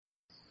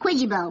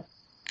Quijibo.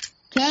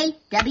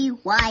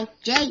 K-W-Y-J-I-B-O.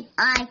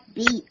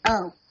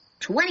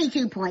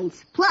 22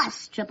 points,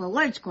 plus triple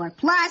word score,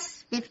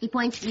 plus 50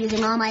 points for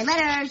using all my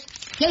letters.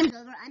 Game's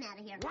over, I'm out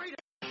of here.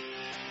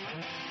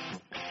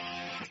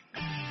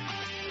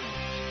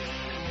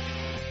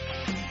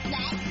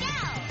 Let's go!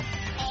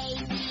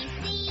 A, B,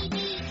 C, D,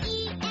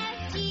 E,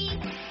 F, G, H,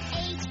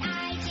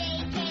 I,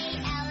 J, K,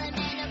 L, M,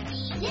 N, O,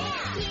 P,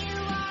 yeah!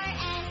 Q, R,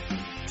 S,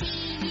 T,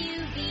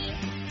 U, V,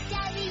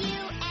 W,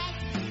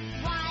 X,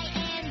 Y,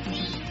 and Z.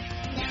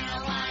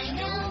 Now I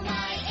know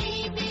my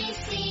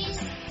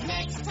ABCs.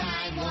 Next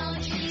time,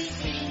 won't you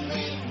sing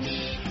with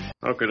me?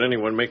 How could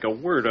anyone make a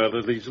word out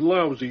of these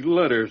lousy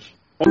letters?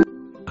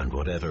 And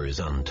whatever is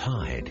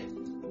untied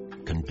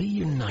can be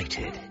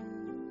united.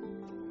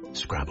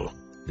 Scrabble.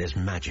 There's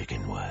magic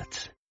in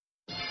words.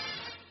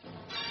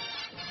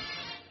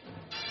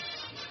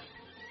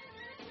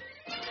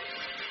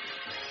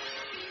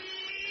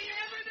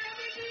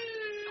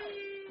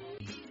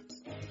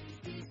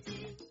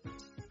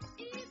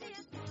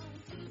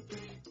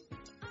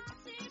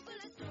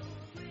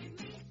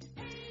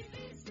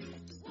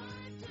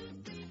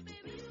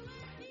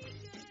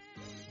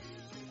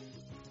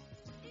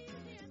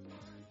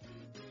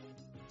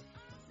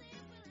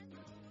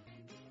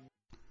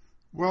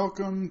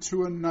 Welcome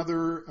to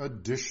another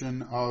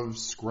edition of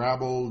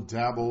Scrabble,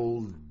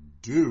 Dabble,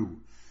 Do,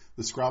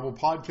 the Scrabble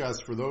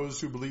podcast for those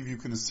who believe you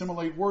can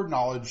assimilate word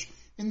knowledge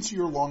into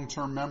your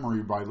long-term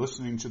memory by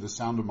listening to the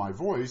sound of my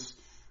voice,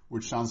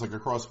 which sounds like a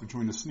cross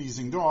between a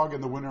sneezing dog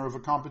and the winner of a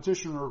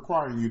competition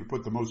requiring you to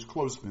put the most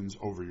clothespins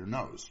over your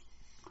nose.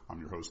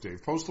 I'm your host,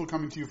 Dave Postal,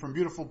 coming to you from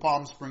beautiful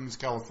Palm Springs,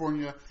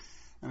 California.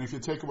 And if you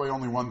take away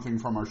only one thing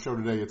from our show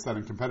today, it's that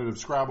in competitive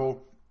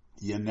Scrabble,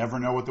 you never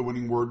know what the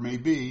winning word may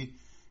be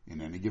in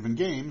any given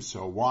game,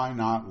 so why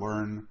not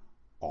learn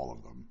all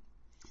of them?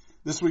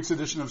 This week's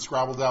edition of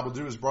Scrabble Dabble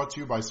Do is brought to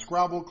you by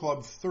Scrabble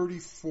Club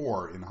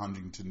 34 in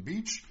Huntington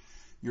Beach,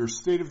 your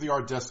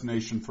state-of-the-art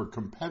destination for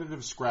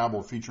competitive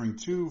Scrabble, featuring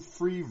 2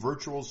 free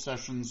virtual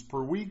sessions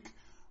per week,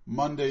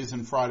 Mondays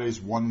and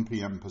Fridays, 1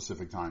 p.m.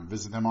 Pacific Time.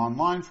 Visit them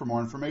online for more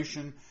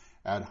information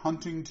at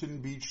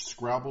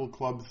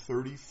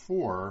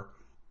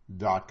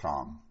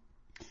huntingtonbeachscrabble34.com.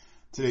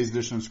 Today's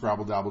edition of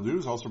Scrabble Dabble Do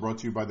is also brought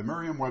to you by the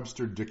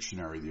Merriam-Webster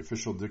Dictionary, the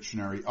official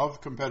dictionary of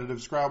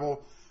competitive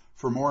Scrabble.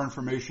 For more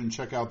information,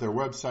 check out their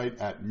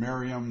website at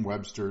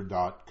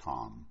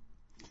merriam-webster.com.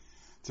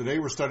 Today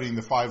we're studying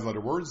the 5-letter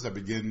words that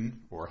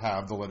begin or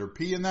have the letter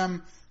P in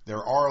them.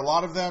 There are a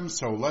lot of them,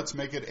 so let's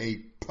make it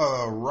a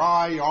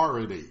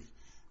priority.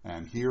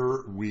 And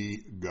here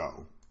we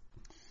go.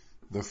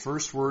 The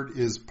first word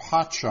is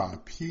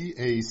PACHA,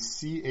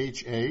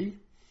 P-A-C-H-A.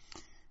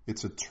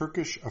 It's a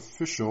Turkish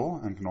official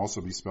and can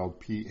also be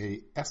spelled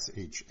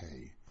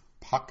P-A-S-H-A.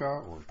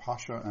 PACHA or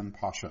PASHA and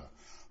PACHA.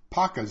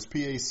 PACAS,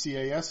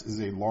 P-A-C-A-S,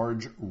 is a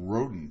large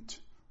rodent.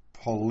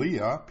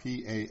 PALEA,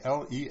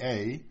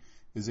 P-A-L-E-A,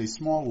 is a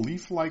small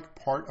leaf-like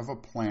part of a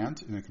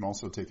plant, and it can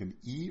also take an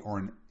E or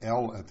an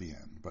L at the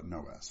end, but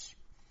no S.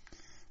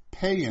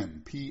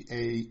 PAEAN,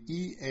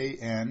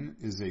 P-A-E-A-N,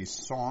 is a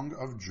song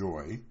of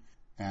joy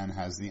and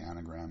has the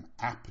anagram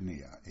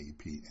APNEA,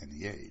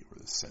 A-P-N-E-A, or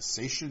the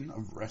cessation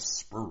of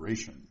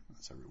respiration,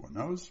 as everyone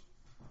knows.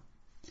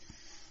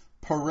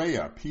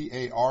 PARAE,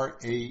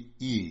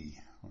 P-A-R-A-E,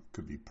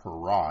 could be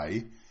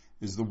PRAAE,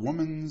 is a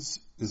woman's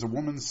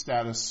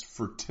status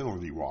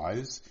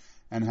fertility-wise,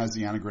 and has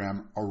the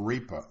anagram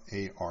AREPA,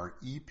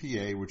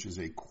 A-R-E-P-A, which is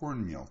a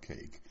cornmeal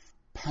cake.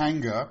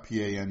 PANGA,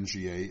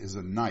 P-A-N-G-A, is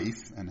a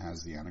knife and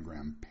has the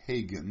anagram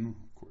PAGAN.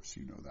 Of course,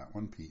 you know that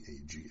one,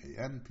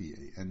 P-A-G-A-N,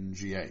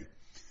 P-A-N-G-A.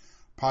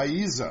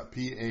 PAISA,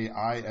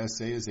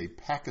 P-A-I-S-A, is a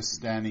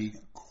Pakistani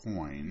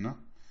coin.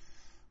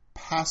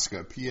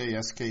 PASKA,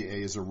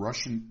 P-A-S-K-A, is a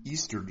Russian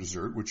Easter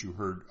dessert, which you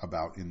heard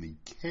about in the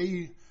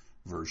K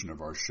version of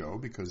our show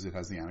because it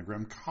has the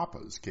anagram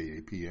KAPAS,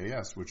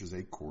 K-A-P-A-S, which is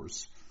a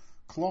coarse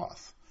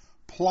cloth.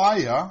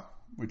 PLAYA,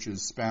 which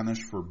is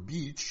Spanish for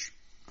beach,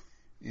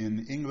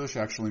 in English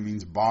actually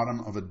means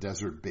bottom of a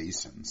desert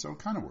basin, so it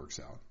kind of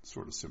works out,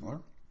 sort of similar.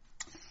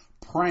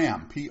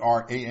 PRAAM,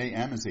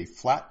 P-R-A-A-M, is a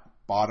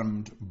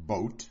flat-bottomed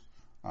boat,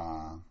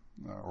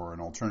 or an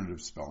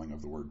alternative spelling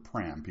of the word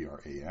pram,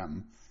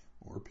 P-R-A-M,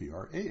 or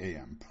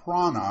P-R-A-A-M.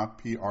 PRANA,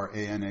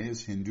 P-R-A-N-A,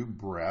 is Hindu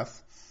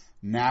breath.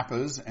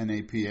 NAPAS,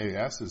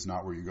 N-A-P-A-S, is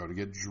not where you go to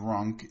get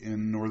drunk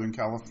in Northern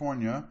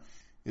California.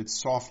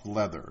 It's soft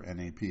leather,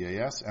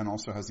 N-A-P-A-S, and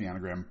also has the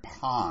anagram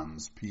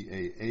PANS,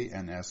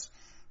 P-A-A-N-S,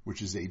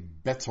 which is a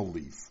betel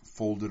leaf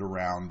folded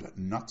around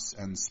nuts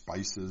and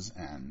spices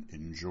and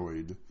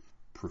enjoyed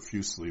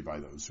profusely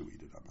by those who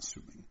eat it, I'm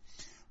assuming.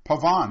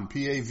 PAVAN,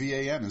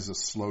 P-A-V-A-N, is a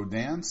slow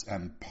dance,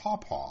 and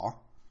PAWPAW,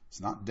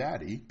 it's not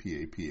daddy,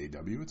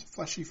 P-A-P-A-W, it's a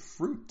fleshy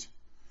fruit.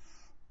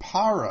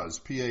 PARAS,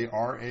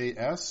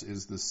 P-A-R-A-S,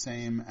 is the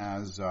same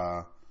as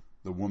the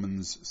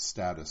woman's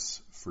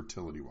status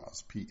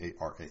fertility-wise,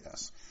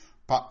 P-A-R-A-S.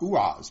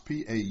 PAUAS,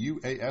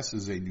 P-A-U-A-S,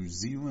 is a New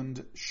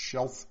Zealand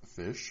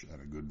shellfish,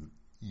 and a good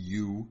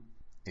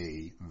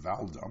U-A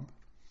vowel dump.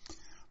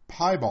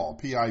 PIBAL,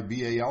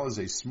 P-I-B-A-L, is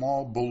a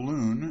small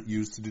balloon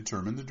used to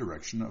determine the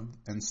direction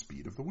and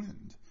speed of the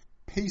wind.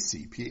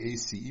 PACEY,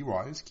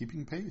 P-A-C-E-Y, is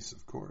keeping pace,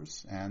 of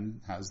course,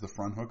 and has the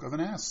front hook of an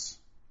S.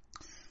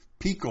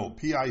 PICAL,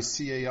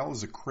 P-I-C-A-L,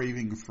 is a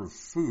craving for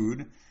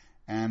food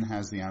and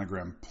has the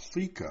anagram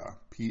PLICA,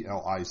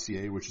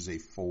 P-L-I-C-A, which is a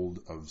fold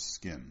of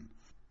skin.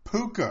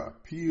 PUKKA,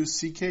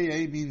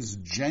 P-U-C-K-A, means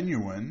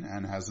genuine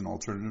and has an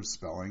alternative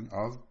spelling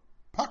of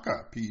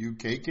PUCKA,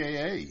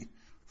 P-U-K-K-A,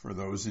 for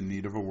those in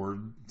need of a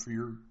word for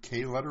your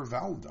K-letter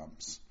vowel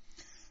dumps.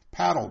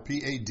 PADLE,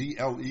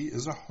 P-A-D-L-E,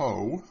 is a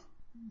hoe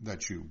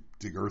that you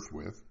dig earth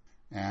with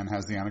and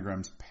has the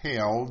anagrams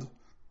paled,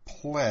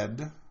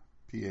 PLEAD,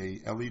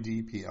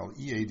 P-A-L-E-D,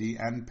 P-L-E-A-D,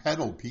 and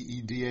pedal,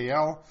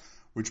 P-E-D-A-L,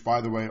 which,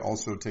 by the way,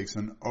 also takes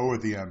an O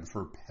at the end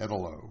for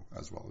pedalo,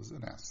 as well as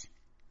an S.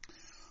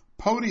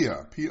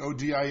 PODIA,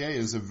 P-O-D-I-A,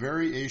 is a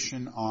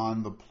variation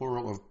on the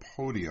plural of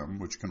podium,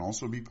 which can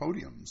also be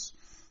podiums.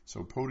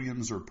 So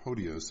podiums or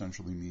podia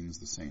essentially means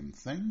the same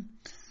thing.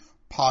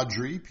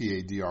 Padre,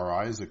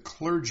 P-A-D-R-I, is a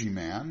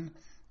clergyman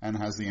and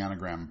has the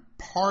anagram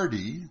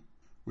party,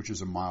 which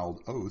is a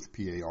mild oath,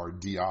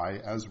 P-A-R-D-I,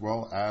 as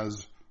well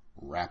as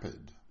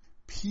rapid.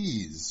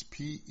 Peas,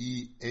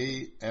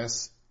 P-E-A-S-E,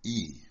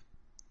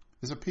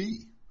 is a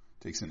P.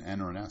 Takes an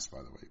N or an S,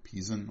 by the way.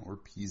 Peason or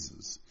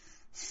peases.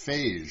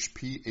 Phage,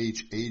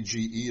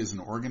 P-H-A-G-E, is an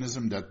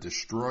organism that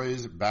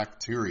destroys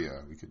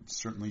bacteria. We could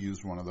certainly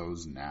use one of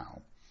those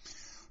now.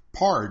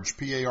 Parge,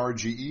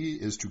 P-A-R-G-E,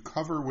 is to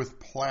cover with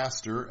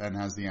plaster and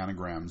has the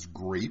anagrams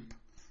grape,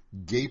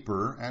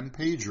 gaper, and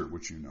pager,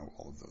 which you know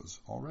all of those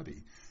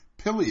already.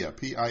 PILEA,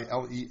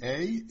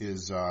 P-I-L-E-A,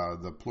 is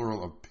the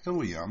plural of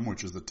pilium,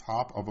 which is the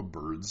top of a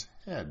bird's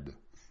head.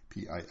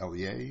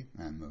 P-I-L-E-A,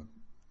 and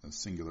the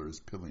singular is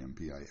pilium,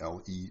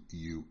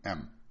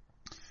 P-I-L-E-U-M.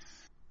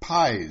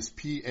 PAIS,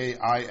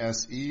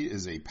 P-A-I-S-E,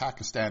 is a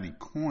Pakistani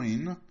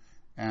coin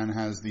and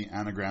has the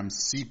anagram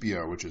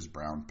sepia, which is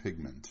brown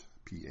pigment.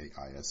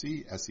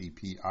 P-A-I-S-E,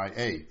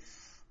 S-E-P-I-A.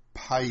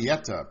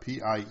 Pieta,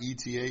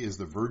 P-I-E-T-A, is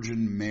the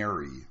Virgin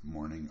Mary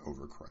mourning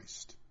over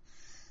Christ.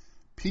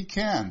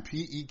 Pecan,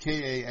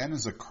 P-E-K-A-N,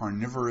 is a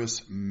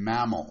carnivorous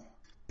mammal.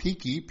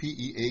 Peaky,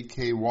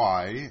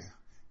 P-E-A-K-Y,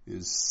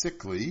 is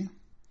sickly.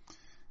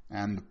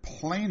 And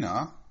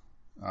plana,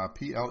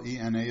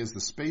 P-L-E-N-A, is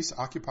the space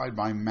occupied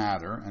by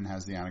matter and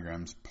has the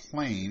anagrams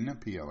plane,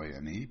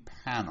 P-L-A-N-E,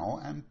 panel,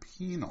 and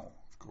penal,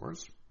 of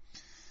course.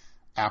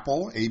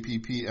 Apple,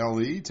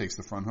 A-P-P-L-E, takes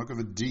the front hook of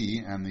a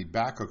D and the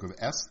back hook of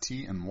S,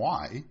 T, and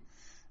Y,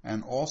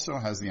 and also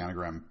has the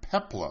anagram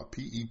pepla,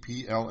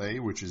 P-E-P-L-A,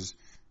 which is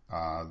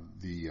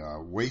the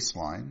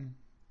waistline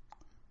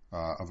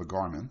of a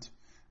garment,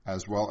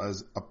 as well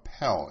as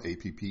appel,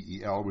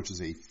 A-P-P-E-L, which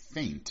is a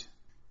feint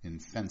in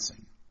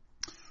fencing.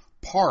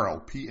 Parle,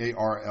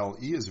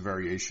 P-A-R-L-E, is a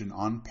variation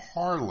on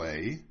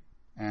parlay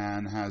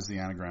and has the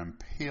anagram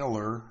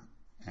paler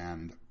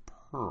and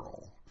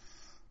pearl.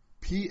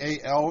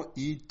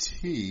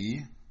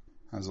 P-A-L-E-T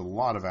has a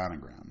lot of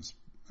anagrams.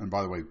 And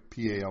by the way,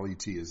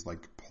 P-A-L-E-T is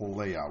like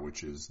PLAYA,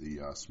 which is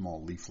the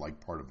small leaf-like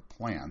part of the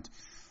plant.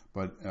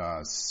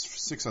 But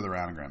 6 other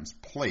anagrams.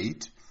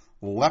 Plate,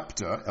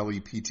 lepta,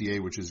 L-E-P-T-A,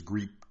 which is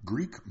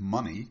Greek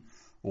money.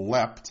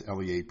 Lept,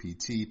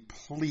 L-E-A-P-T.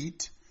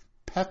 Pleat,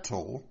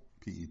 petal,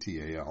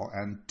 P-E-T-A-L.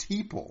 And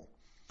teeple,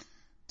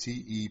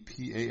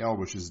 T-E-P-A-L,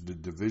 which is the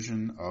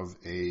division of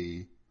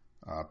a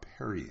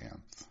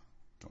perianth.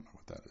 Don't know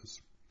what that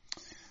is.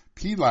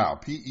 Pilau,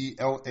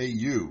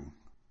 P-E-L-A-U,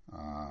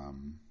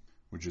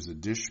 which is a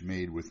dish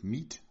made with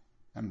meat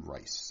and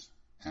rice.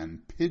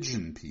 And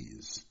pigeon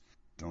peas.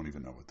 Don't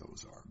even know what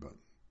those are, but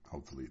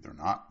hopefully they're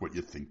not what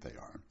you think they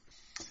are.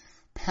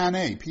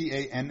 Panne,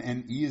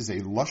 P-A-N-N-E, is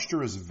a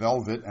lustrous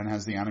velvet and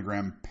has the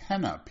anagram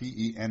penna,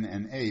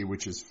 P-E-N-N-A,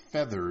 which is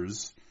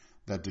feathers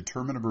that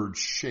determine a bird's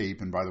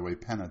shape. And by the way,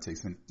 penna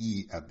takes an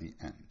E at the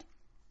end.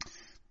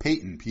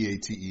 Paten,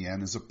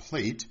 P-A-T-E-N, is a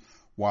plate,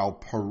 while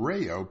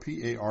pareo,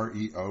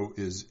 P-A-R-E-O,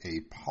 is a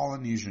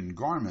Polynesian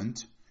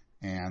garment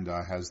and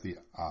has the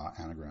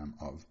anagram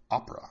of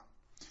opera.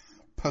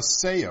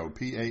 Paseo,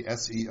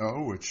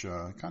 P-A-S-E-O, which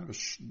kind of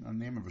a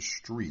name of a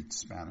street,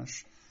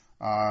 Spanish,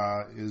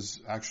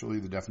 is actually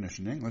the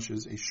definition in English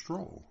is a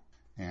stroll,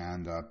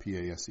 and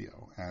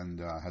P-A-S-E-O, and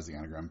has the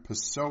anagram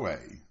Pasoe,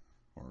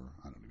 or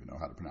I don't even know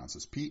how to pronounce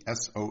this,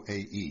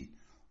 P-S-O-A-E,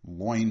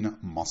 loin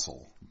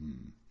muscle.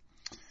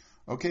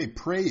 Okay,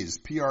 praise,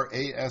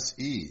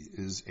 P-R-A-S-E,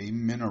 is a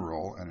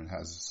mineral, and it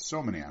has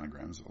so many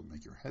anagrams it'll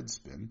make your head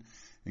spin,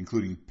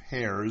 including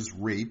pears,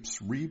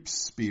 rapes, reaps,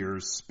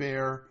 spears,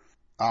 spare,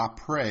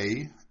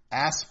 prey,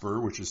 asper,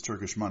 which is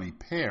Turkish money,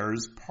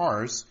 pears,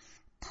 parse,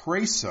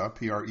 presa,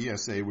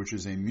 P-R-E-S-A, which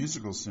is a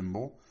musical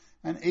symbol,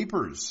 and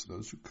apers,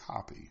 those who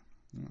copy.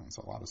 It's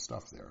a lot of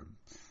stuff there.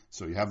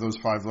 So you have those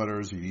 5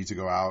 letters. You need to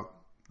go out.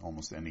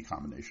 Almost any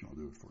combination will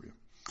do it for you.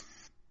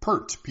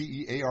 Pert,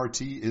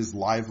 P-E-A-R-T, is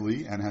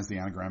lively and has the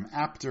anagram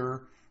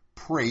apter.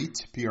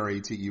 Prate,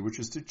 P-R-A-T-E, which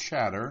is to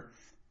chatter.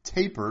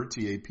 Taper,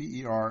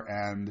 T-A-P-E-R,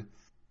 and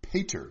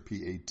pater,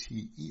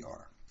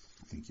 P-A-T-E-R.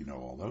 I think you know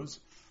all those.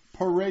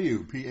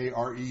 Pareu,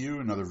 P-A-R-E-U,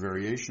 another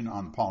variation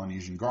on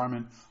Polynesian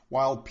garment,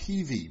 while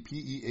PV,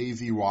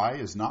 P-E-A-V-Y,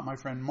 is not my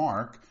friend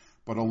Mark,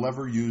 but a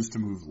lever used to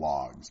move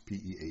logs,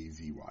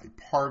 P-E-A-V-Y.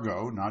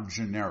 Pargo, not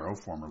Gennaro,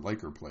 former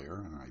Laker player,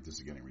 all right, this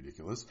is getting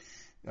ridiculous,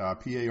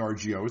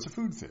 P-A-R-G-O, is a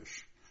food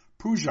fish.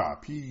 Puja,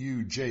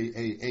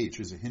 P-U-J-A-H,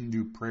 is a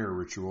Hindu prayer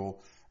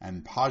ritual,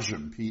 and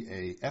Pajam,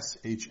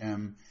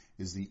 P-A-S-H-M,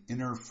 is the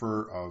inner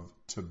fur of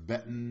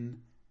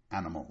Tibetan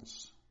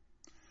animals.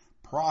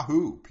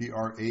 Prahu,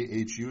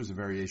 P-R-A-H-U, is a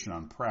variation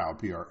on prau,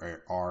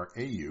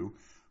 P-R-A-U,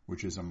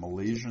 which is a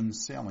Malaysian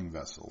sailing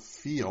vessel.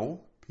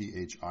 Feel,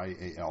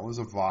 P-H-I-A-L, is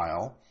a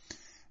viol,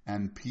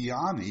 and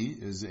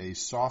piani is a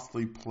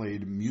softly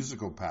played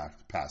musical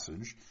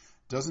passage.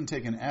 Doesn't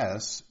take an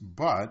S,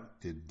 but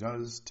it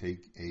does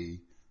take a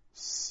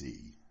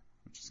C,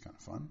 which is kind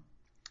of fun.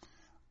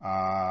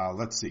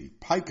 Let's see.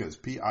 PICAS,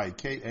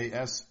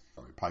 P-I-K-A-S.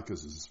 Sorry,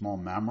 PICAS is a small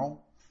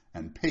mammal.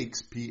 And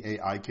PAIKS,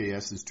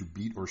 P-A-I-K-S, is to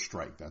beat or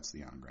strike. That's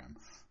the anagram.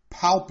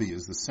 Palpi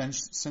is the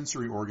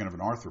sensory organ of an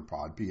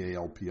arthropod,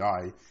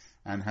 P-A-L-P-I,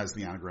 and has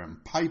the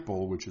anagram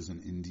pipal, which is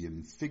an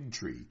Indian fig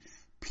tree.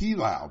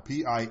 Pilau,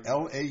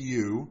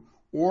 P-I-L-A-U,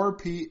 or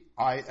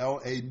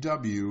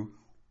P-I-L-A-W,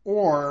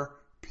 or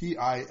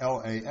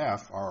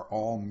P-I-L-A-F are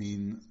all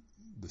mean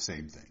the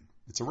same thing.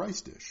 It's a rice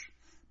dish.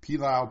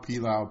 Pilau,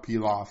 pilau,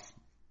 pilaf.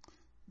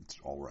 It's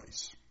all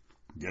rice.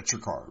 Get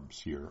your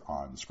carbs here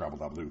on Scrabble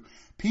Dabble.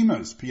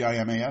 Pimas,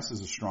 P-I-M-A-S,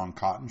 is a strong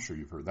cotton. Sure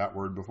you've heard that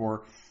word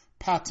before.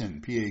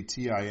 Patin,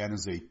 P-A-T-I-N,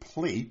 is a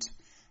plate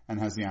and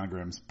has the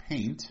anagrams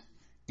paint,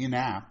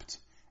 inapt,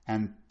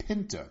 and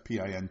pinta,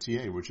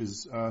 P-I-N-T-A, which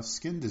is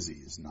skin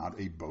disease, not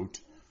a boat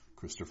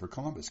Christopher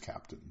Columbus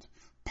captained.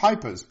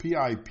 Pipas,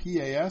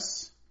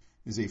 P-I-P-A-S,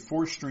 is a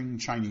four-string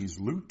Chinese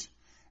lute,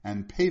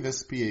 and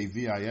pavis,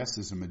 P-A-V-I-S,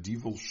 is a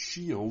medieval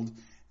shield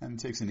and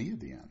takes an E at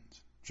the end,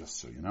 just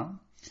so you know.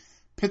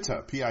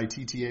 Pitta,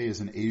 P-I-T-T-A, is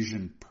an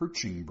Asian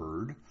perching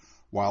bird,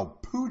 while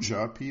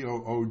puja,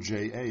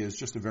 P-O-O-J-A, is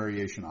just a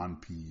variation on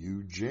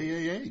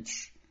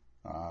P-U-J-A-H,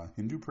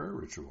 Hindu prayer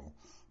ritual.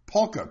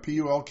 Polka,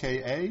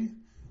 P-U-L-K-A,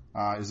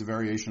 is a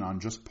variation on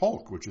just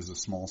polk, which is a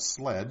small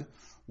sled,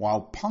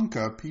 while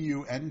punka,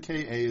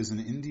 P-U-N-K-A, is an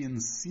Indian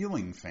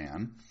ceiling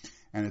fan,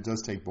 and it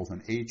does take both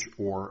an H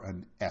or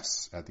an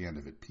S at the end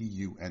of it,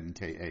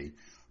 P-U-N-K-A.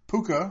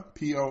 PUKKA,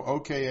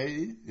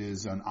 P-O-O-K-A,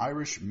 is an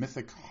Irish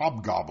mythic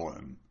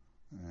hobgoblin.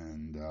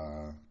 And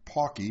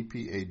Pawky,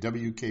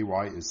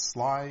 P-A-W-K-Y, is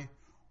sly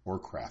or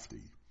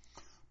crafty.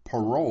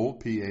 Parole,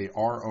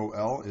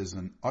 P-A-R-O-L, is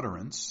an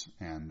utterance,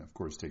 and of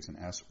course takes an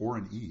S or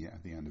an E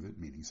at the end of it,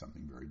 meaning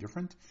something very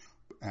different,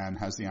 and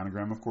has the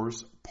anagram, of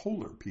course,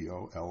 polar,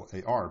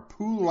 P-O-L-A-R.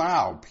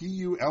 Pulau,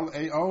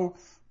 P-U-L-A-O,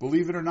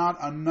 believe it or not,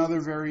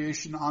 another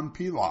variation on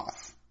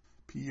pilaf,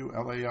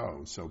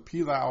 P-U-L-A-O. So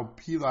pilau,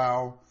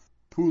 pilau,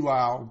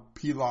 pulau,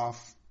 pilaf,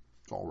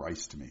 it's all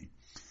rice to me.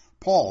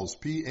 Pawls,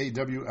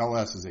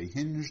 P-A-W-L-S, is a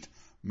hinged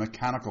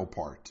mechanical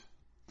part.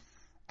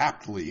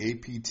 Aptly,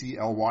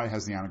 A-P-T-L-Y,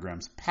 has the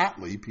anagrams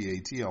patly,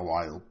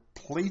 P-A-T-L-Y,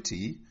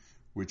 platy,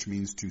 which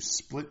means to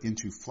split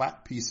into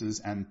flat pieces,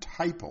 and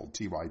typal,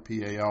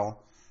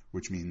 T-Y-P-A-L,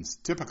 which means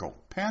typical.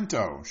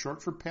 Panto,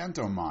 short for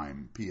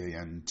pantomime,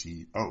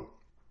 P-A-N-T-O.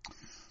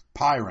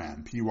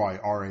 Pyran,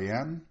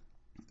 P-Y-R-A-N,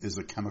 is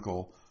a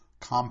chemical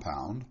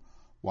compound,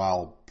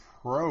 while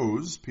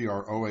Pros,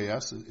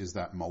 P-R-O-A-S, is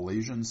that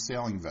Malaysian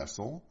sailing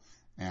vessel,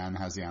 and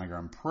has the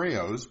anagram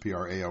Praos,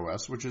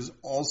 P-R-A-O-S, which is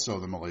also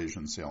the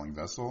Malaysian sailing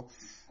vessel,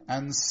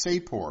 and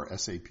Sapor,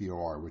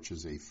 S-A-P-O-R, which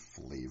is a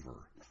flavor.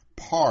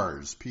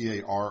 Pars,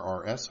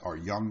 P-A-R-R-S, are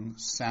young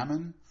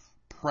salmon.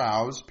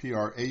 Praus,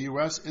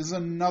 P-R-A-U-S, is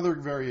another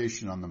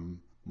variation on the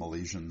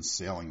Malaysian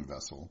sailing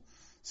vessel.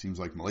 Seems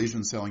like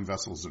Malaysian sailing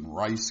vessels and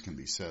rice can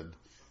be said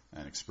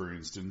and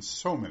experienced in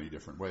so many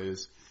different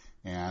ways.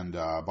 And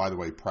by the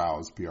way,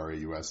 Praus,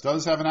 P-R-A-U-S,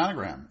 does have an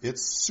anagram.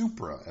 It's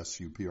supra,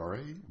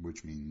 S-U-P-R-A,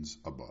 which means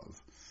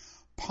above.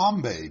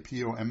 Pombe,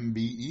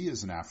 P-O-M-B-E,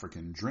 is an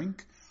African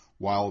drink,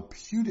 while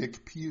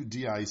pudic,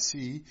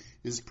 P-U-D-I-C,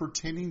 is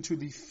pertaining to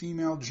the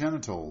female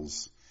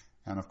genitals,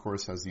 and of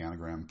course has the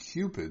anagram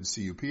Cupid,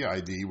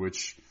 C-U-P-I-D,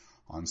 which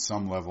on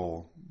some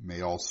level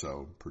may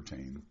also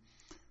pertain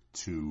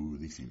to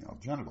the female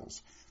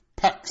genitals.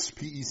 Pecs,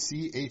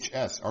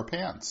 P-E-C-H-S, are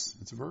pants.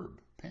 It's a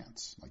verb,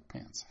 pants, like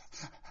pants.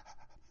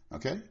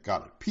 Okay,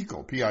 got it.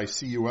 PICAL,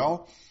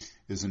 P-I-C-U-L,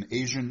 is an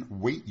Asian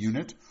weight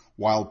unit,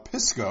 while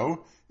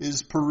Pisco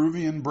is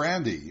Peruvian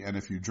brandy. And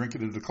if you drink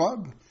it at a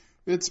club,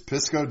 it's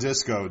Pisco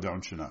Disco,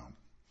 don't you know?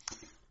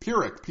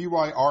 Pyrrhic,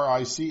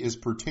 P-Y-R-I-C, is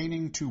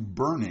pertaining to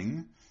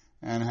burning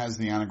and has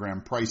the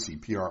anagram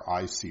Pricey,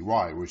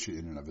 P-R-I-C-Y, which in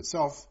and of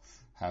itself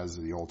has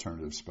the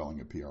alternative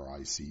spelling of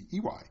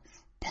P-R-I-C-E-Y.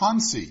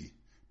 Poncy,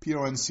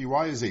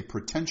 P-O-N-C-Y, is a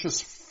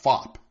pretentious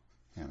fop.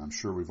 And I'm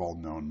sure we've all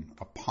known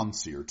a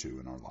Ponzi or two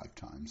in our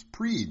lifetimes.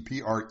 Preed,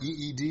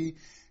 P-R-E-E-D,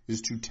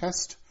 is to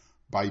test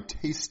by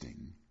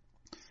tasting.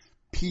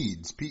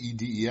 Peds,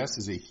 P-E-D-E-S,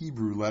 is a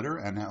Hebrew letter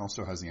and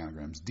also has the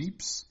anagrams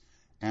deeps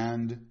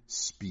and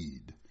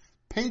speed.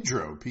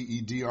 Pedro,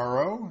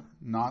 P-E-D-R-O,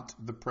 not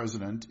the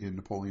president in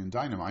Napoleon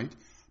Dynamite,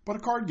 but a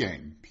card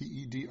game.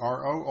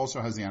 P-E-D-R-O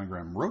also has the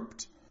anagram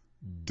roped,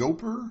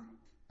 doper,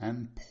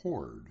 and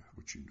poured,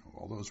 which you know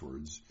all those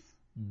words.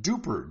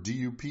 Duper,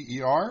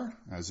 D-U-P-E-R,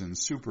 as in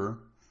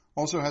super,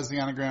 also has the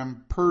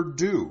anagram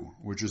Perdue,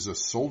 which is a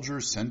soldier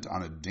sent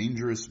on a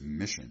dangerous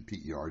mission,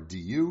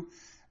 P-E-R-D-U,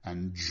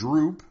 and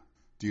droop,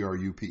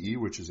 D-R-U-P-E,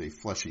 which is a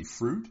fleshy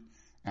fruit,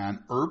 and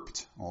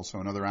erpt, also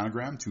another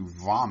anagram, to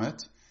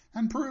vomit,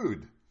 and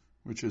prude,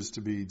 which is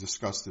to be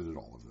disgusted at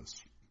all of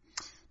this.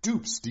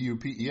 Dupes,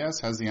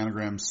 D-U-P-E-S, has the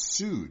anagram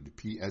sued,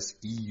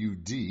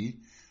 P-S-E-U-D,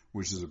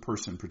 which is a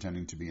person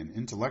pretending to be an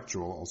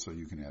intellectual, also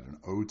you can add an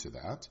O to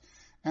that.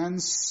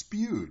 And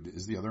spewed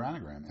is the other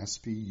anagram,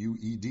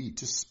 S-P-U-E-D,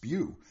 to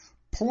spew.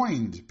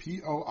 Poined,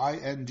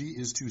 P-O-I-N-D,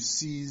 is to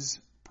seize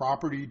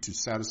property to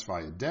satisfy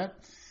a debt.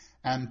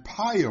 And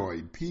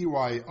pyoid,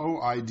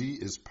 P-Y-O-I-D,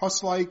 is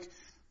pus-like.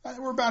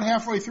 We're about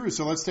halfway through,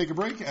 so let's take a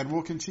break and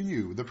we'll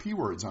continue the P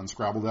words on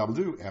Scrabble Dabble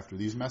Do after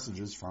these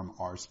messages from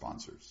our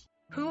sponsors.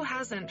 Who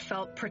hasn't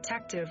felt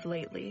protective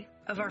lately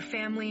of our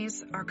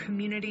families, our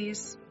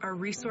communities, our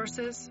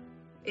resources?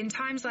 In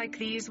times like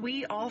these,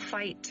 we all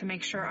fight to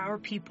make sure our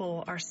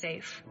people are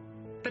safe.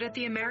 But at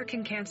the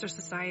American Cancer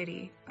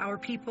Society, our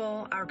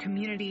people, our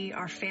community,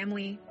 our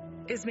family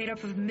is made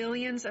up of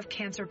millions of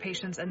cancer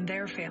patients and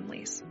their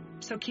families.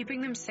 So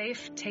keeping them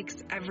safe takes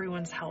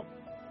everyone's help.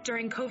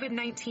 During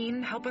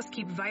COVID-19, help us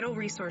keep vital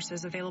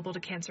resources available to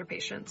cancer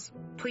patients.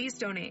 Please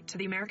donate to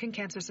the American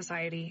Cancer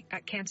Society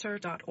at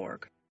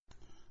cancer.org.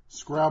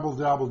 Scrabble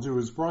Dabble Do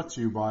is brought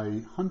to you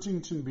by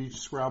Huntington Beach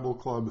Scrabble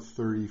Club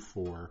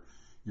 34,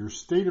 your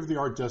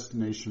state-of-the-art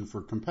destination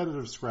for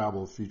competitive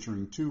Scrabble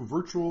featuring 2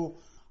 virtual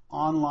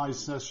online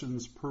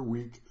sessions per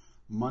week,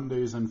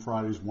 Mondays and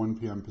Fridays, 1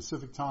 p.m.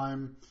 Pacific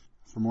Time.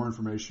 For more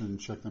information,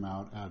 check them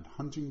out at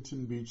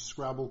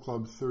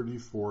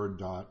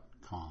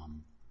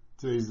huntingtonbeachscrabbleclub34.com.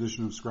 Today's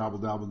edition of Scrabble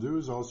Dabble Do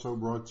is also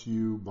brought to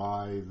you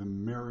by the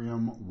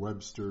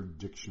Merriam-Webster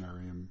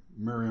Dictionary.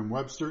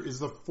 Merriam-Webster is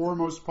the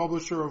foremost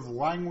publisher of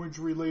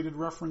language-related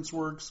reference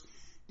works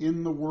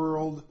in the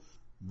world.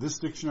 This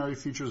dictionary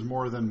features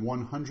more than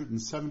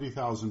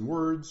 170,000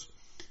 words.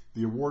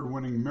 The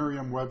award-winning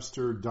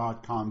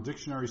Merriam-Webster.com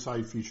dictionary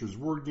site features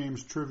word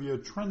games, trivia,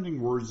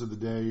 trending words of the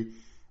day,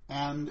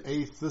 and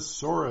a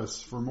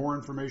thesaurus. For more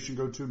information,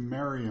 go to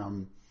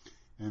Merriam,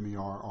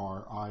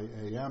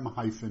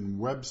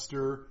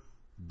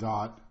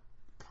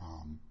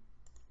 Merriam-Webster.com.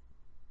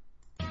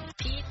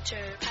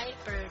 Peter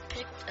Piper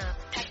picked a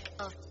peck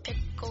of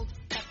pickled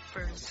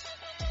peppers.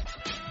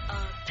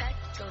 A peck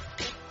of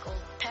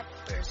pickled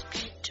peppers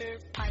Peter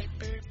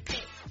Piper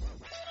picked.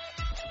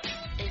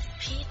 If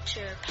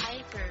Peter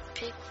Piper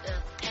picked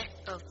a peck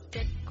of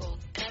pickled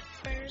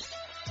peppers,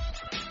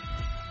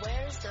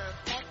 where's the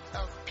peck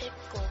of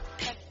pickled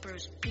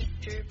peppers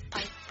Peter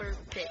Piper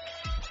picked?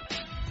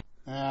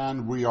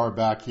 And we are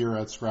back here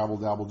at Scrabble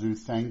Dabble Do.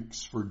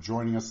 Thanks for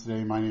joining us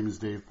today. My name is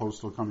Dave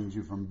Postal, coming to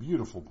you from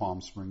beautiful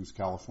Palm Springs,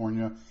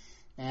 California.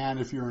 And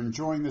if you're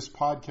enjoying this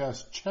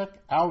podcast, check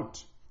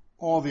out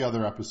all the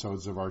other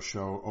episodes of our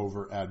show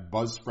over at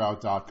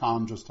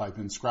buzzsprout.com. Just type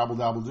in Scrabble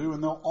Dabble Do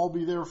and they'll all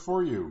be there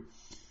for you.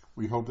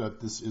 We hope that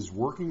this is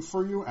working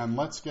for you, and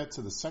let's get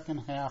to the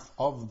second half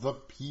of the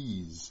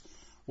P's.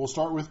 We'll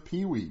start with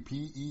Pewee,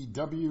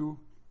 P-E-W-E-E,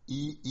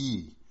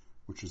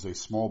 which is a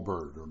small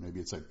bird, or maybe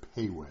it's a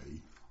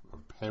payway, or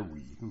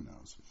pewee, who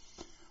knows.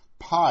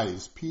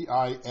 Pies,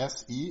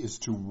 P-I-S-E, is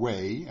to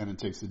weigh, and it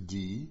takes a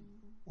D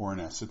or an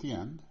S at the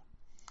end.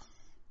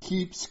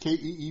 Keeps,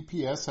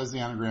 K-E-E-P-S, has the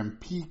anagram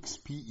peaks,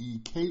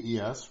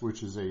 P-E-K-E-S,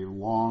 which is a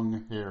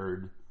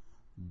long-haired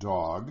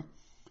dog.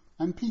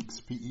 And peaks,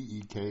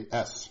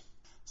 P-E-E-K-S.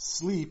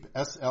 Sleep,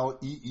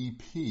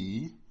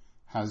 S-L-E-E-P,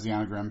 has the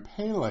anagram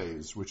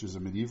Pele's, which is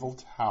a medieval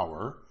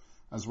tower,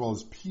 as well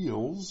as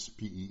peels,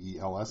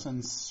 P-E-E-L-S,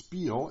 and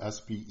spiel,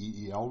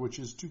 S-P-E-E-L, which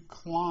is to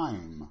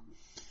climb.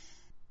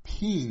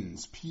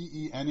 Peens,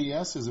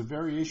 P-E-N-E-S, is a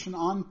variation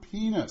on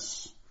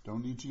penis.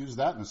 Don't need to use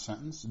that in a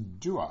sentence,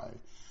 do I?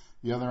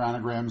 The other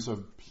anagrams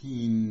of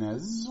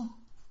penis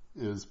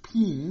is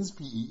peens,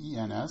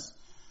 P-E-E-N-S,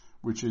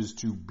 which is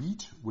to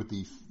beat with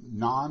the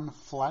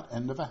non-flat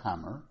end of a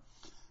hammer,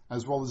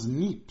 as well as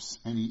neeps,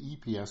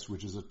 N-E-E-P-S,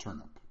 which is a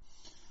turnip.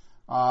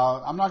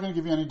 I'm not going to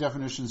give you any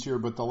definitions here,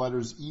 but the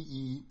letters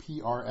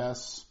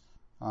E-E-P-R-S,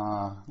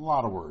 a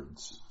lot of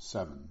words.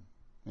 7,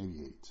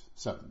 maybe 8.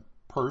 7.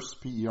 Purse,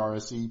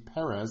 P-E-R-S-E.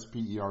 Perez,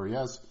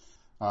 P-E-R-E-S.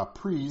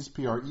 Prees,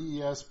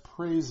 P-R-E-E-S.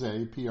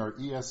 Prese,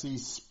 P-R-E-S-E.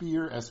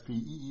 Spear,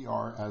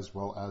 S-P-E-E-R, as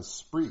well as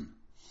spree.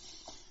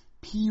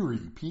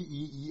 Peery,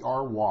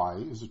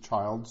 P-E-E-R-Y, is a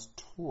child's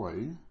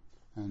toy.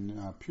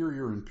 And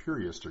Purier and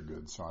Puriest are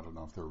good, so I don't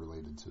know if they're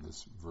related to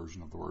this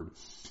version of the word.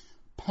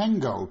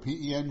 Pengo,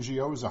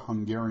 P-E-N-G-O, is a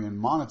Hungarian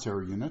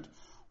monetary unit,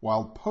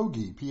 while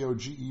Pogy,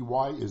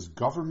 P-O-G-E-Y, is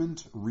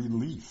government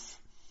relief.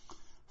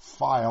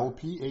 Phyle,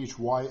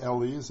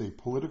 P-H-Y-L-E, is a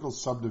political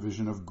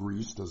subdivision of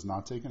Greece, does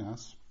not take an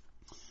S.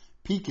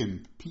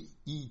 Pekin,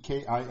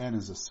 P-E-K-I-N,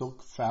 is a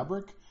silk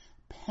fabric.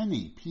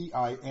 Penny,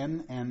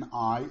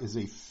 P-I-N-N-I, is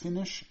a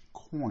Finnish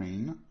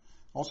coin.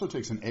 Also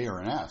takes an A or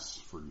an S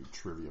for you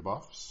trivia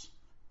buffs.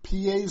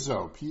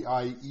 Piezo,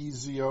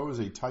 P-I-E-Z-O, is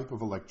a type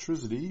of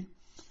electricity.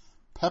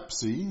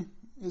 Pepsi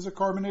is a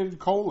carbonated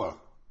cola,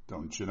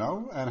 don't you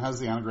know? And has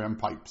the anagram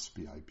pipes,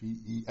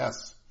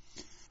 P-I-P-E-S.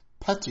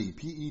 Petty,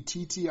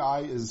 P-E-T-T-I,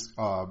 is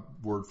a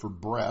word for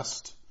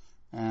breast.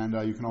 And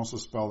you can also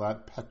spell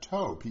that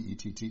petto,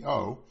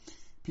 P-E-T-T-O.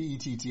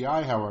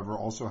 P-E-T-T-I, however,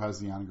 also has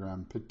the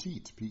anagram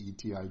petite,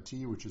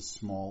 P-E-T-I-T, which is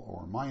small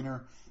or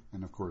minor,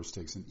 and of course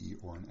takes an E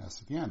or an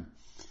S at the end.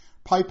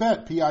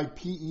 Pipette,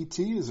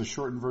 P-I-P-E-T, is a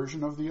shortened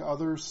version of the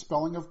other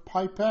spelling of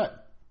pipette,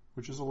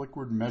 which is a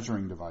liquid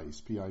measuring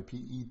device,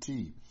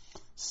 P-I-P-E-T.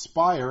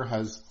 Spire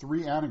has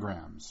 3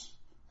 anagrams,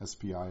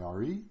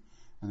 S-P-I-R-E,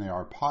 and they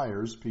are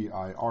Pyres,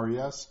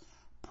 P-I-R-E-S,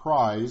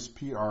 Prize,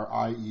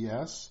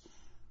 P-R-I-E-S,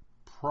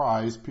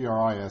 Prize,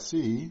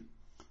 P-R-I-S-E,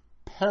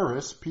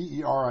 Paris,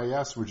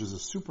 P-E-R-I-S, which is a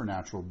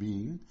supernatural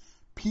being,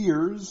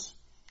 Peers,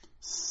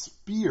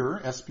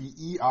 Spear,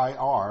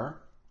 S-P-E-I-R,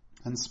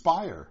 and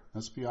Spire,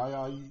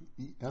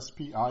 S-P-I-E-R.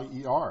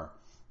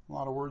 A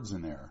lot of words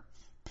in there.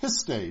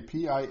 Piste,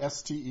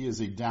 P-I-S-T-E, is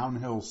a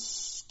downhill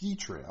ski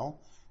trail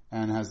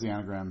and has the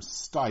anagram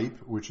stipe,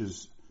 which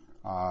is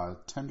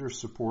tender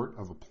support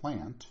of a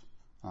plant.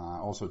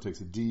 Also takes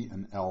a D,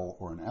 an L,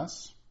 or an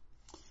S.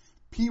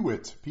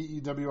 Pewit,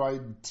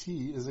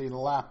 P-E-W-I-T, is a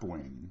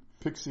lapwing.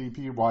 Pixie,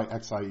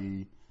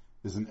 P-Y-X-I-E,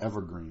 is an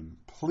evergreen.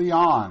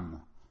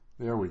 Pleon,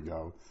 there we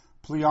go.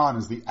 Pleon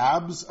is the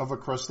abs of a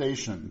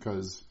crustacean,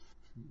 because,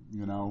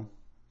 you know,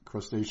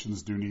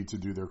 crustaceans do need to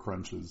do their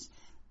crunches.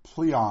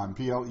 Pleon,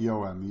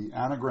 P-L-E-O-N. The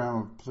anagram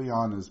of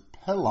pleon is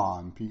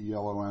pelon,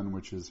 P-E-L-O-N,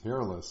 which is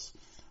hairless.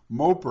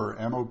 Moper,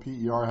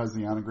 M-O-P-E-R, has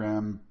the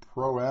anagram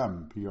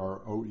proem,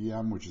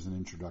 P-R-O-E-M, which is an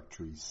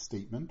introductory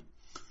statement.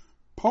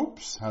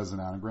 Popes has an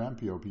anagram,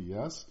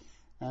 P-O-P-E-S,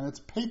 and it's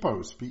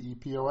Papos,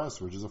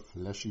 P-E-P-O-S, which is a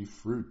fleshy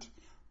fruit.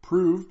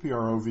 Prove,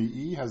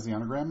 P-R-O-V-E, has the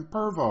anagram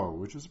Pervo,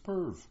 which is a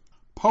perv.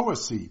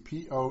 Poesy,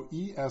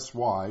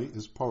 P-O-E-S-Y,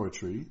 is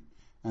poetry,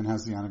 and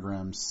has the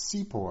anagram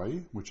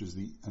Sepoy, which is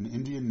an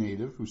Indian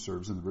native who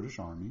serves in the British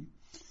Army.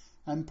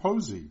 And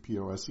Posey,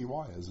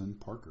 P-O-S-E-Y, as in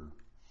Parker.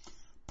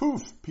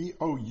 Poof,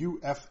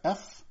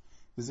 P-O-U-F-F,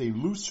 is a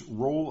loose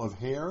roll of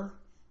hair,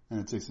 and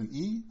it takes an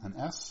E, an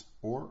S,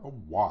 or a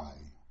Y.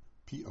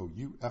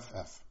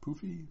 P-O-U-F-F.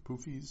 Poofy,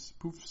 poofies,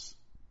 poofs,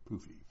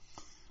 poofy.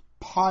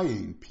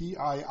 Pying,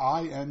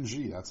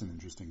 P-I-I-N-G, that's an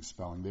interesting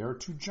spelling there,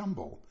 to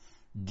jumble.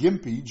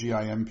 Gimpy,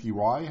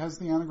 G-I-M-P-Y, has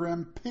the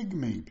anagram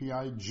pygmy,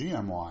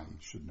 P-I-G-M-Y. You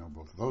should know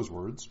both of those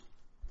words.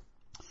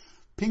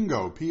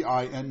 Pingo,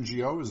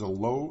 P-I-N-G-O, is a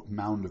low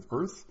mound of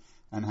earth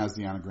and has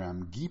the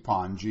anagram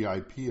Gipon,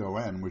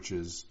 G-I-P-O-N, which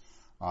is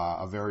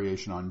a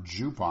variation on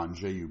Jupon,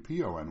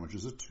 J-U-P-O-N, which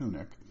is a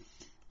tunic,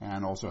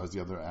 and also has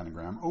the other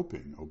anagram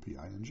Oping,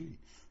 O-P-I-N-G.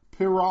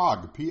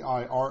 Pirog,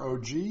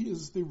 P-I-R-O-G,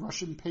 is the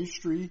Russian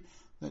pastry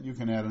that you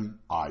can add an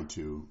I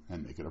to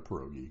and make it a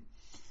pierogi.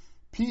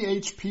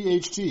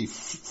 P-H-P-H-T,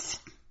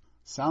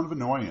 sound of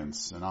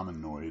annoyance, and I'm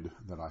annoyed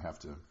that I have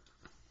to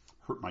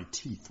hurt my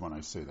teeth when I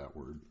say that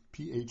word.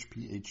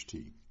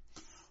 P-H-P-H-T.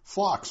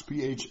 Phlox,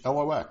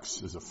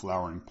 P-H-L-O-X, is a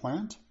flowering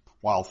plant,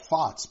 while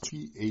Phots,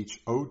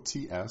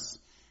 P-H-O-T-S,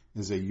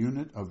 is a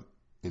unit of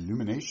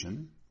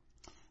illumination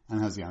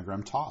and has the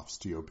anagram Tophs,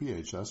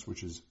 T-O-P-H-S,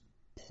 which is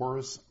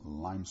porous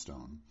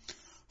limestone.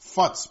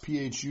 Futs,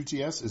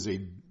 P-H-U-T-S, is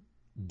a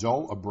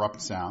dull,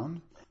 abrupt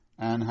sound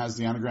and has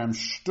the anagram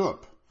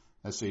Shtup,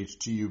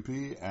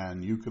 S-H-T-U-P,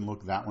 and you can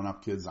look that one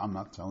up, kids. I'm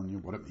not telling you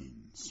what it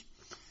means.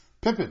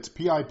 Pipit,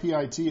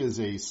 P-I-P-I-T, is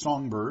a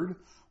songbird,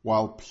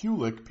 while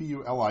Pulik,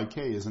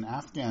 P-U-L-I-K, is an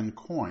Afghan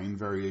coin,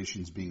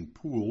 variations being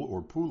pool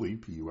or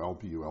puli, P-U-L,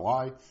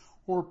 P-U-L-I,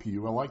 or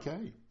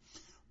P-U-L-I-K.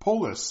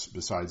 Polis,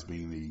 besides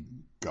being the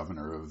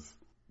governor of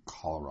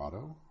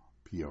Colorado,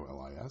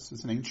 P-O-L-I-S,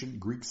 is an ancient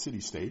Greek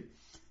city-state,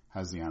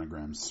 has the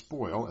anagram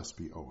spoil,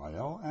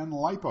 S-P-O-I-L, and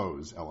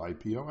lipos,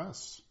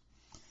 L-I-P-O-S.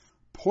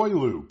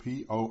 Poilu,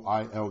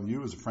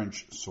 P-O-I-L-U, is a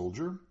French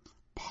soldier.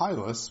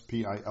 Pilus,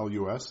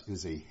 P-I-L-U-S,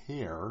 is a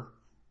hare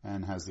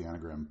and has the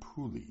anagram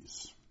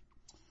poulies.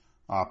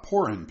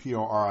 Porin,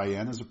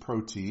 P-O-R-I-N, is a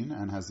protein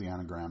and has the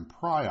anagram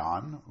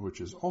prion,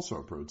 which is also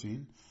a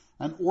protein.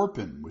 And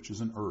orpin, which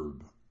is an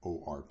herb,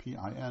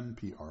 O-R-P-I-N,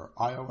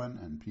 P-R-I-O-N,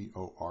 and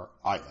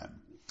P-O-R-I-N.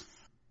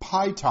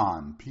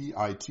 Piton,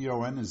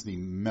 P-I-T-O-N, is the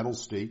metal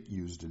stake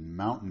used in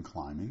mountain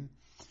climbing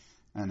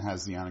and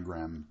has the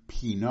anagram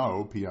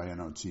Pinot,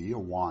 P-I-N-O-T, a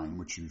wine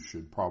which you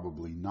should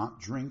probably not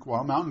drink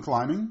while mountain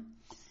climbing,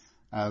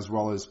 as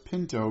well as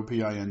Pinto,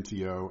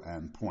 P-I-N-T-O,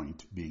 and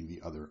Point being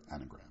the other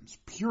anagrams.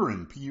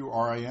 Purin,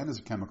 P-U-R-I-N, is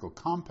a chemical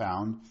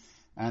compound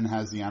and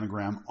has the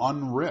anagram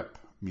unrip,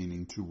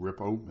 meaning to rip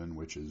open,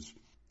 which is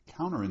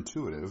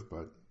counterintuitive,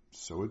 but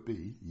so it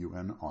be,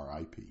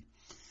 U-N-R-I-P.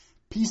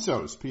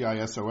 Pesos,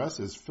 P-I-S-O-S,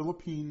 is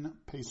Philippine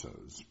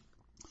pesos.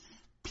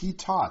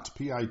 Pitot,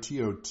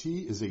 P-I-T-O-T,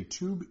 is a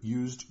tube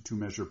used to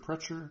measure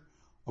pressure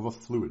of a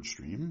fluid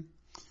stream.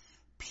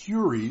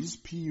 Puries,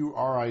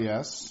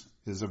 P-U-R-I-S,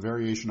 is a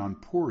variation on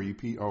puri,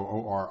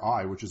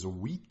 P-O-O-R-I, which is a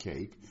wheat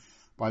cake.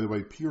 By the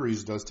way,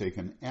 puris does take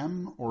an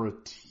M or a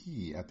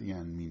T at the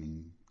end,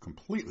 meaning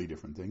completely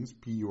different things,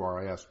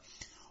 P-U-R-I-S.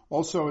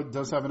 Also, it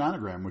does have an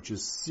anagram, which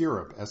is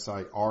syrup,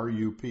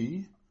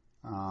 S-I-R-U-P,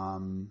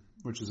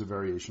 which is a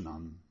variation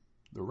on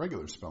the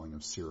regular spelling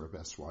of syrup,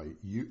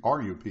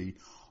 S-Y-R-U-P.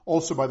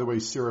 Also, by the way,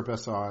 syrup,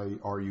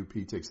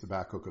 S-I-R-U-P, takes the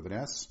back hook of an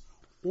S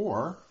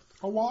or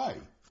a Y.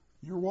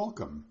 You're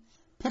welcome.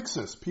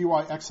 Pyxis,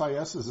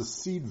 P-Y-X-I-S, is a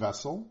seed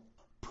vessel.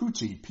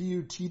 Putti,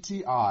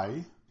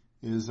 P-U-T-T-I,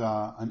 is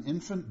an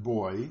infant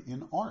boy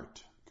in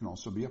art. It can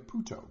also be a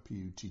puto,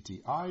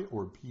 P-U-T-T-I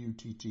or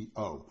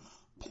P-U-T-T-O.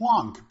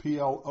 Plonk,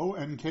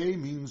 P-L-O-N-K,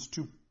 means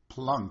to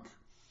plunk.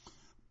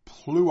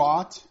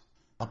 Pluot,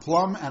 a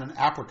plum and an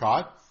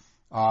apricot,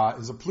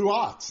 is a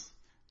pluot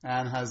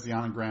and has the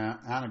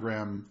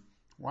anagram.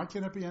 Why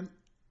can't it be an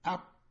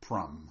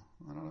aprum?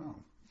 I don't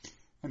know.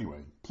 Anyway,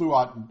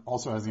 pluot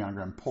also has the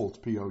anagram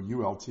poult,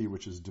 P-O-U-L-T,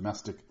 which is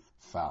domestic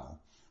fowl.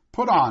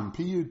 Put on,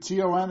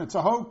 P-U-T-O-N, it's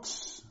a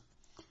hoax,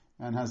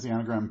 and has the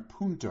anagram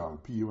punto,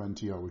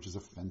 P-U-N-T-O, which is a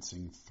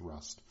fencing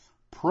thrust.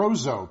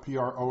 Proso,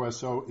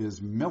 P-R-O-S-O,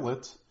 is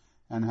millet,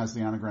 and has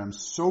the anagram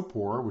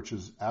sopor, which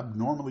is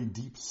abnormally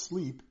deep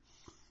sleep,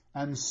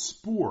 and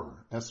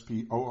spoor,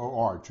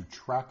 S-P-O-O-R, to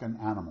track an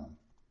animal.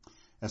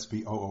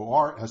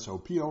 S-P-O-O-R,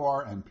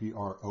 S-O-P-O-R, and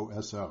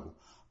P-R-O-S-O.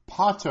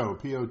 Pato,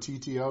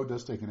 P-O-T-T-O,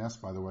 does take an S,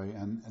 by the way,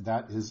 and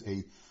that is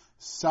a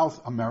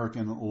South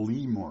American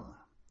lemur.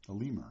 A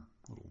lemur,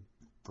 little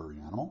furry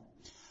animal.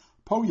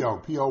 Pollo,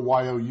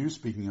 P-O-Y-O-U,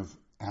 speaking of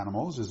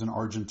animals, is an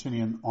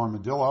Argentinian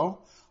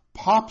armadillo.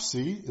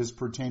 Popsy is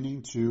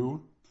pertaining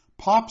to...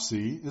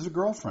 Popsy is a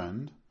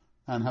girlfriend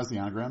and has the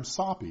anagram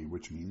soppy,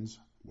 which means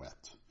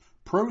wet.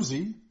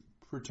 Prosy,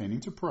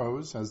 pertaining to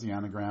prose, has the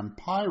anagram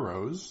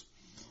pyros.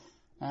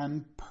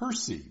 And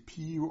Percy,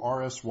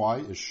 P-U-R-S-Y,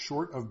 is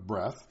short of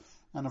breath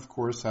and, of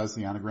course, has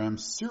the anagram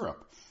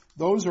syrup.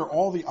 Those are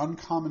all the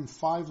uncommon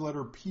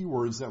 5-letter P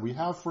words that we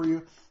have for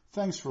you.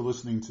 Thanks for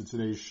listening to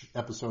today's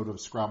episode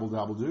of Scrabble,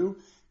 Dabble, Do.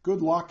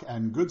 Good luck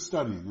and good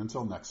studying.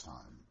 Until next time.